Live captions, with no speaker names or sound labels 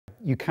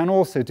you can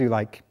also do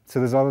like, so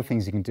there's other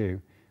things you can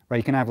do, right?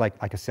 You can have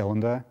like a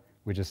cylinder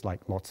with just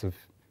like lots of,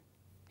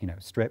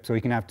 strips, or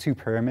you can have two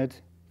pyramid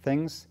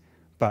things,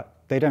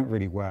 but they don't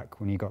really work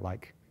when you got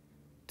like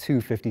two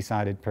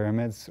 50-sided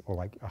pyramids or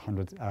like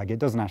 100, like it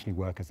doesn't actually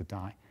work as a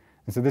die.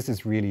 And so this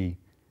is really,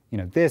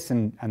 this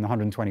and the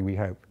 120 we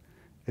hope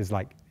is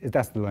like,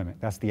 that's the limit,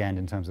 that's the end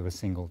in terms of a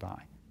single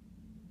die.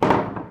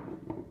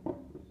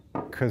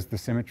 Because the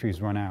symmetries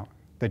run out.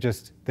 They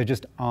just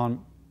aren't,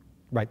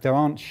 right, there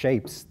aren't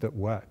shapes that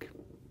work.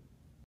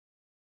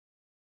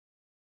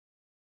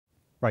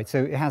 Right,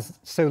 so it has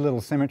so little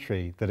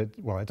symmetry that it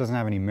doesn't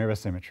have any mirror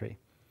symmetry,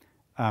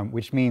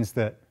 which means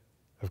that,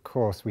 of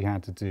course, we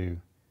had to do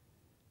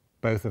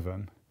both of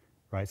them,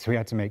 right? So we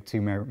had to make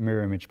two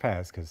mirror image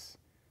pairs because,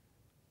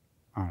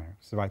 I don't know,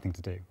 it's the right thing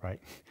to do, right?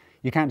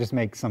 You can't just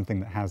make something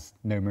that has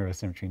no mirror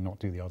symmetry and not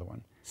do the other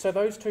one. So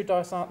those two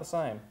dice aren't the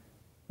same?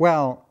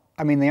 Well,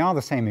 I mean, they are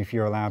the same if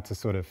you're allowed to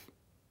sort of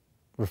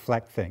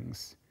reflect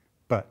things,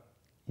 but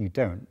you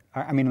don't.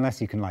 I mean,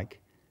 unless you can, like,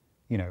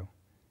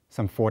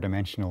 some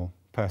four-dimensional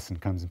person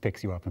comes and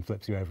picks you up and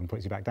flips you over and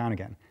puts you back down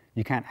again.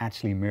 You can't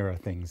actually mirror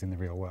things in the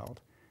real world.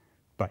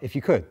 But if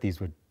you could,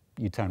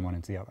 you'd turn one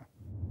into the other.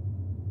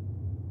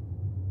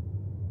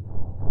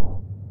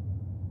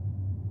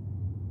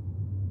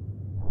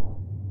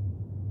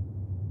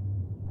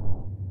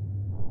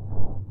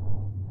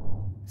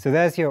 So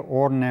there's your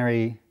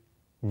ordinary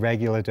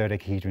regular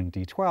dodecahedron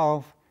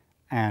D12,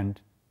 and,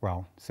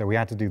 well, so we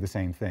had to do the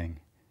same thing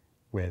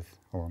with,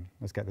 hold on,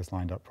 let's get this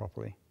lined up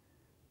properly.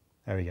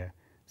 There we go.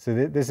 So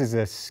this is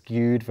a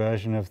skewed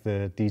version of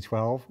the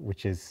D12,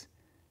 which is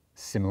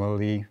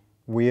similarly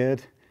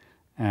weird.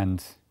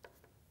 And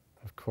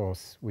of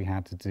course, we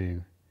had to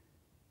do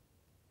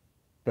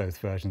both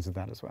versions of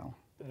that as well.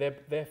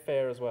 They're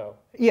fair as well?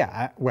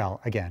 Yeah,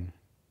 well, again,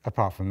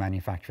 apart from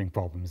manufacturing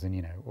problems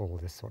and, all of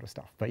this sort of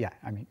stuff. But yeah,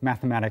 I mean,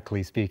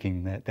 mathematically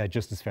speaking, they're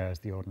just as fair as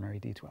the ordinary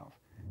D12.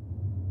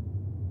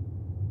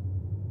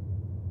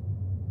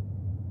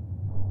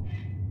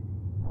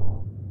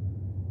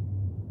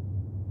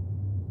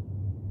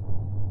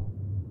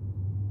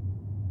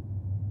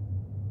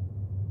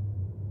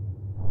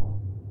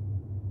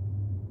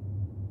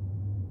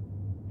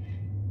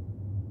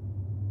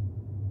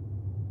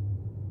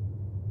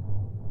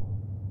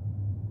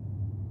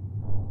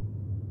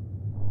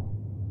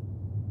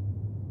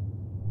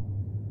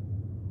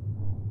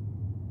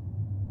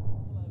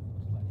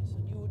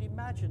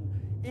 Imagine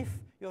if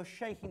you're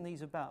shaking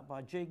these about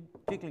by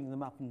jiggling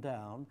them up and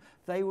down,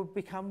 they would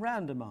become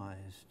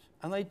randomized.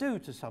 And they do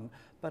to some,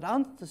 but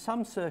under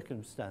some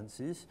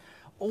circumstances,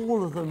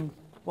 all of them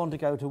want to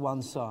go to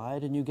one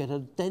side, and you get a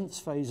dense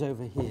phase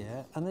over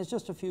here, and there's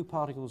just a few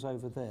particles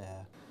over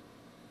there.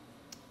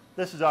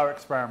 This is our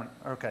experiment.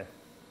 Okay.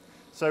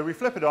 So we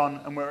flip it on,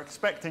 and we're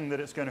expecting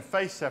that it's going to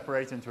phase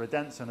separate into a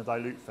dense and a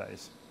dilute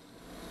phase.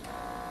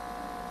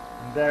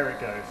 And there it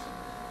goes.